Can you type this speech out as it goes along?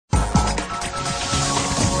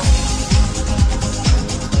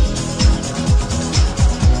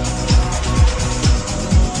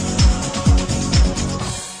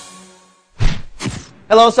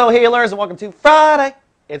Hello, soul healers, and welcome to Friday.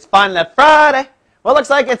 It's finally Friday. Well, it looks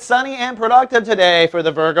like it's sunny and productive today for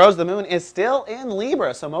the Virgos. The moon is still in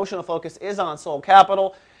Libra, so emotional focus is on soul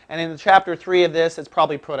capital. And in chapter 3 of this, it's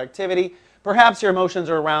probably productivity. Perhaps your emotions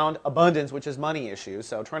are around abundance, which is money issues.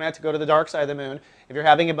 So try not to go to the dark side of the moon. If you're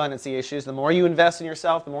having abundancy issues, the more you invest in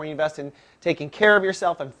yourself, the more you invest in taking care of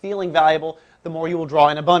yourself and feeling valuable, the more you will draw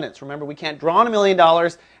in abundance. Remember, we can't draw in $1 million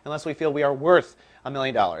unless we feel we are worth $1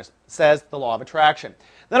 million, says the law of attraction.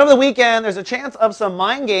 Then over the weekend, there's a chance of some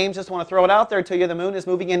mind games. Just want to throw it out there to you. The moon is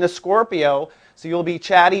moving into Scorpio, so you'll be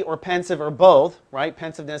chatty or pensive or both, right?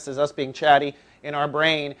 Pensiveness is us being chatty in our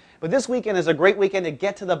brain. But this weekend is a great weekend to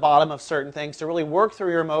get to the bottom of certain things, to really work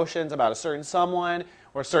through your emotions about a certain someone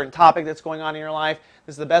or a certain topic that's going on in your life.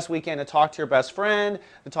 This is the best weekend to talk to your best friend,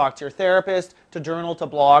 to talk to your therapist, to journal, to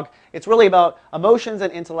blog. It's really about emotions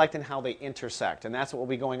and intellect and how they intersect. And that's what will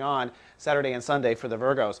be going on Saturday and Sunday for the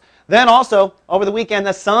Virgos. Then also, over the weekend,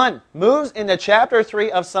 the sun moves into chapter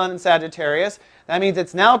 3 of Sun in Sagittarius. That means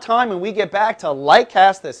it's now time when we get back to light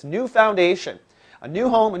cast this new foundation. A new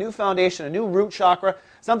home, a new foundation, a new root chakra,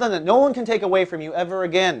 something that no one can take away from you ever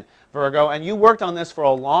again, Virgo. And you worked on this for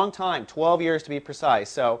a long time, 12 years to be precise.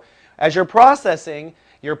 So as you're processing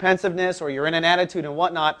your pensiveness or you're in an attitude and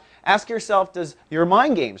whatnot, ask yourself, does your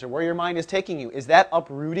mind games or where your mind is taking you, is that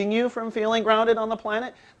uprooting you from feeling grounded on the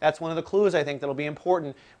planet? That's one of the clues I think that will be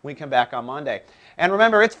important when we come back on Monday. And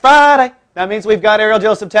remember, it's Friday. That means we've got Ariel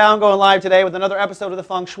Joseph Town going live today with another episode of the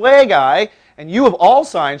Feng Shui Guy. And you of all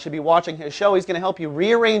signs should be watching his show. He's going to help you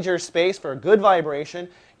rearrange your space for a good vibration.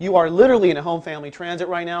 You are literally in a home family transit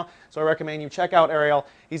right now, so I recommend you check out Ariel.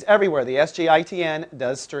 He's everywhere. The SGITN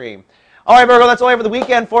does stream. All right, Virgo, that's all I have for the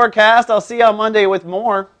weekend forecast. I'll see you on Monday with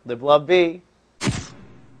more. Live, love, be.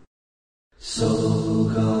 So